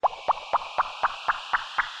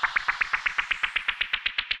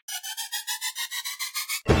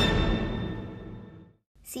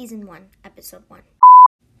Season 1, Episode 1.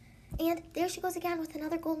 And there she goes again with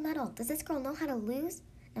another gold medal. Does this girl know how to lose?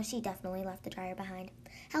 No, she definitely left the dryer behind.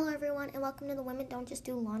 Hello, everyone, and welcome to the Women Don't Just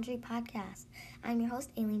Do Laundry podcast. I'm your host,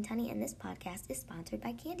 Aileen Tunney, and this podcast is sponsored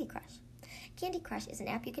by Candy Crush. Candy Crush is an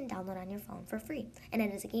app you can download on your phone for free, and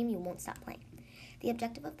it is a game you won't stop playing. The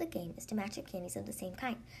objective of the game is to match up candies of the same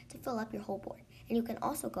kind to fill up your whole board, and you can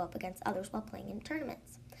also go up against others while playing in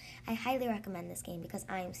tournaments. I highly recommend this game because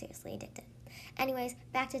I am seriously addicted. Anyways,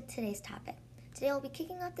 back to today's topic. Today I'll be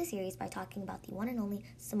kicking off the series by talking about the one and only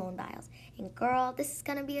Simone Biles. And girl, this is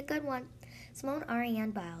gonna be a good one. Simone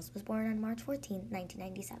Ariane Biles was born on March 14,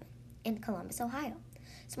 1997, in Columbus, Ohio.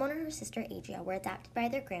 Simone and her sister Adria were adopted by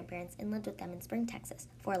their grandparents and lived with them in Spring, Texas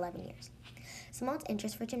for 11 years. Simone's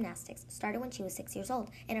interest for gymnastics started when she was 6 years old,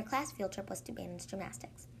 and her class field trip was to Bannon's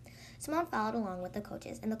Gymnastics. Simone followed along with the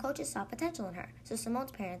coaches, and the coaches saw potential in her, so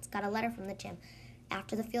Simone's parents got a letter from the gym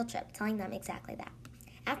after the field trip telling them exactly that.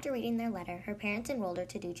 After reading their letter, her parents enrolled her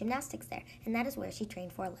to do gymnastics there, and that is where she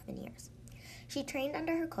trained for 11 years. She trained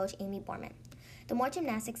under her coach, Amy Borman. The more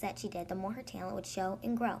gymnastics that she did, the more her talent would show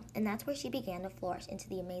and grow, and that's where she began to flourish into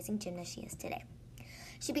the amazing gymnast she is today.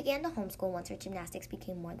 She began to homeschool once her gymnastics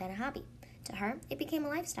became more than a hobby. To her, it became a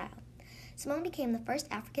lifestyle. Simone became the first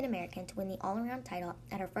African American to win the all-around title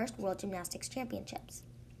at her first World Gymnastics Championships.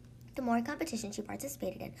 The more competition she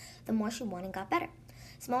participated in, the more she won and got better.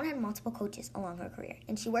 Simone had multiple coaches along her career,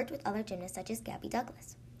 and she worked with other gymnasts such as Gabby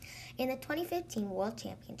Douglas. In the 2015 World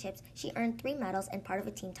Championships, she earned 3 medals and part of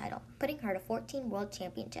a team title, putting her to 14 World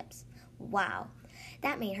Championships. Wow!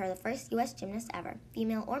 That made her the first U.S. gymnast ever,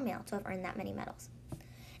 female or male, to have earned that many medals.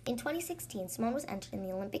 In 2016, Simone was entered in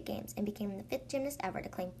the Olympic Games and became the 5th gymnast ever to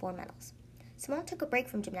claim 4 medals. Simone took a break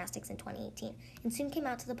from gymnastics in 2018 and soon came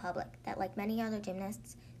out to the public that, like many other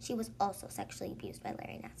gymnasts, she was also sexually abused by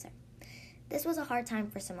Larry Nassar. This was a hard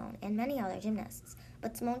time for Simone and many other gymnasts,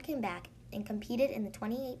 but Simone came back and competed in the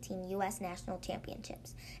 2018 U.S. National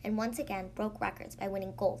Championships and once again broke records by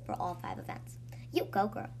winning gold for all 5 events. You go,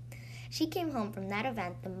 girl! She came home from that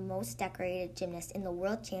event the most decorated gymnast in the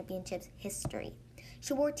World Championships history.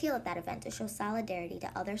 She wore teal at that event to show solidarity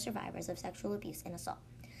to other survivors of sexual abuse and assault.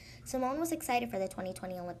 Simone was excited for the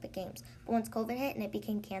 2020 Olympic Games, but once COVID hit and it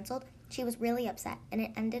became canceled, she was really upset, and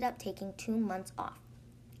it ended up taking 2 months off.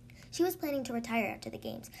 She was planning to retire after the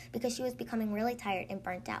Games because she was becoming really tired and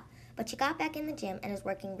burnt out, but she got back in the gym and is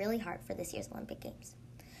working really hard for this year's Olympic Games.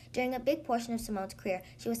 During a big portion of Simone's career,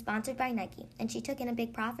 she was sponsored by Nike, and she took in a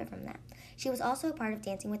big profit from that. She was also a part of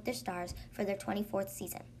Dancing with the Stars for their 24th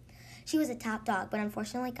season. She was a top dog, but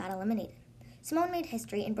unfortunately got eliminated. Simone made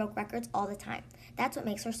history and broke records all the time. That's what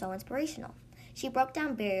makes her so inspirational. She broke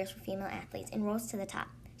down barriers for female athletes and rose to the top.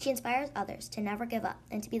 She inspires others to never give up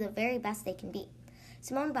and to be the very best they can be.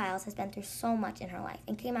 Simone Biles has been through so much in her life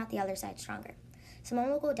and came out the other side stronger.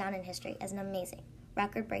 Simone will go down in history as an amazing,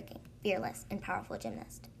 record-breaking, fearless, and powerful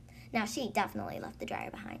gymnast. Now, she definitely left the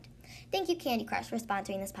dryer behind. Thank you, Candy Crush, for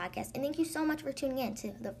sponsoring this podcast, and thank you so much for tuning in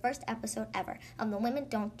to the first episode ever of the Women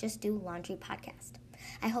Don't Just Do Laundry podcast.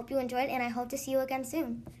 I hope you enjoyed, and I hope to see you again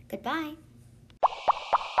soon. Goodbye.